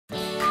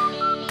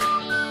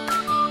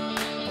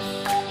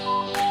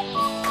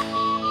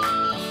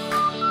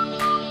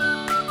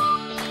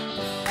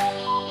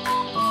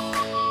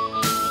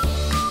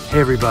Hey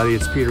everybody,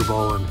 it's Peter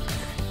Boland.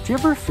 Do you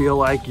ever feel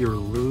like you're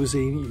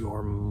losing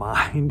your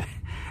mind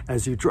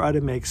as you try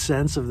to make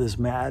sense of this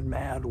mad,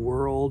 mad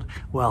world?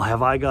 Well,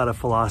 have I got a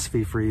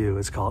philosophy for you.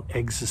 It's called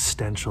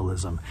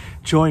existentialism.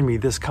 Join me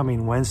this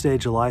coming Wednesday,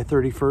 July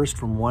 31st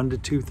from 1 to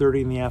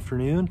 2:30 in the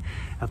afternoon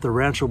at the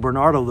Rancho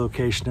Bernardo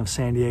location of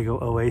San Diego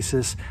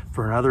Oasis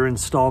for another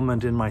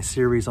installment in my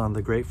series on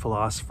the great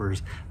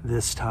philosophers,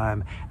 this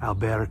time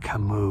Albert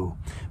Camus,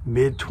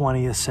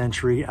 mid-20th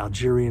century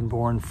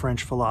Algerian-born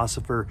French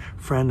philosopher,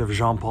 friend of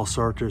Jean-Paul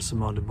Sartre,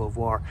 Simone de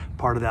Beauvoir,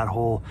 part of that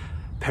whole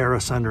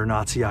Paris under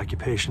Nazi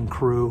occupation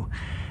crew.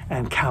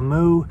 And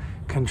Camus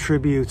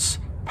contributes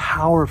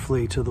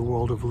powerfully to the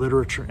world of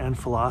literature and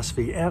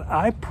philosophy. And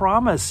I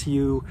promise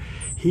you,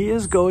 he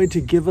is going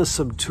to give us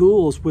some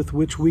tools with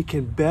which we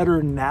can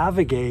better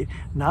navigate,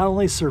 not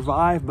only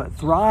survive, but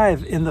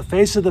thrive in the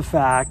face of the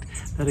fact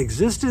that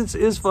existence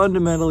is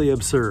fundamentally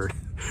absurd.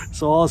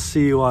 So I'll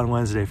see you on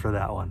Wednesday for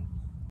that one.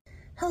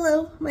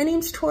 Hello, my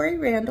name's Tori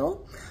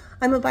Randall.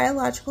 I'm a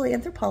biological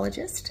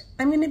anthropologist.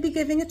 I'm going to be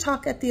giving a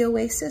talk at the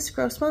Oasis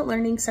Grossmont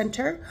Learning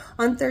Center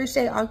on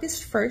Thursday,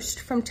 August 1st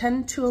from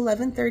 10 to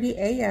 11:30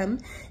 a.m.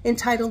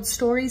 entitled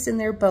Stories in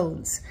Their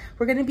Bones.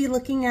 We're going to be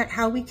looking at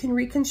how we can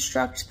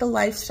reconstruct the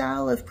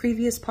lifestyle of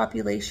previous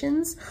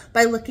populations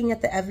by looking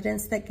at the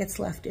evidence that gets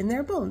left in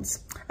their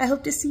bones. I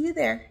hope to see you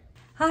there.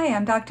 Hi,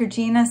 I'm Dr.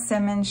 Gina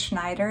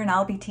Simmons-Schneider, and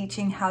I'll be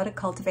teaching how to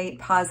cultivate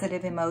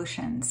positive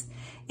emotions.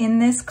 In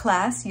this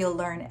class, you'll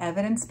learn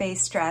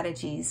evidence-based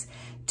strategies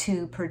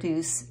to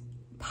produce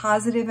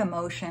positive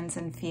emotions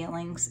and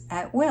feelings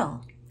at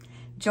will.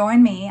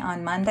 Join me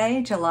on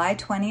Monday, July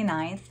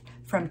 29th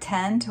from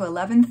 10 to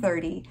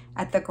 11:30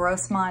 at the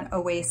Grossmont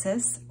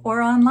Oasis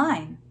or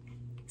online.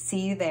 See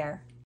you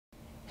there.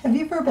 Have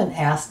you ever been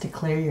asked to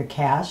clear your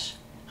cache?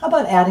 How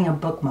about adding a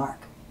bookmark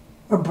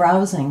or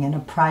browsing in a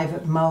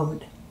private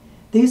mode?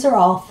 These are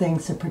all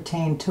things that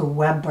pertain to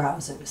web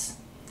browsers.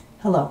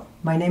 Hello,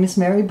 my name is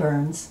Mary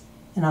Burns,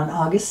 and on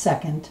August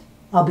 2nd,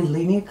 I'll be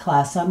leading a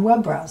class on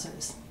web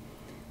browsers.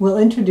 We'll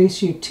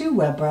introduce you to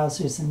web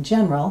browsers in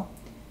general,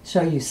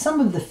 show you some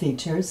of the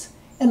features,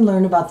 and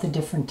learn about the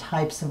different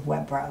types of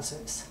web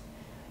browsers,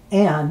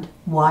 and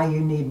why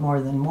you need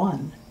more than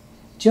one.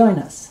 Join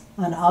us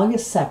on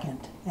August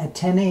 2nd at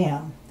 10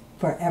 a.m.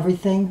 for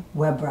Everything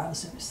Web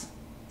Browsers.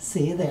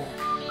 See you there.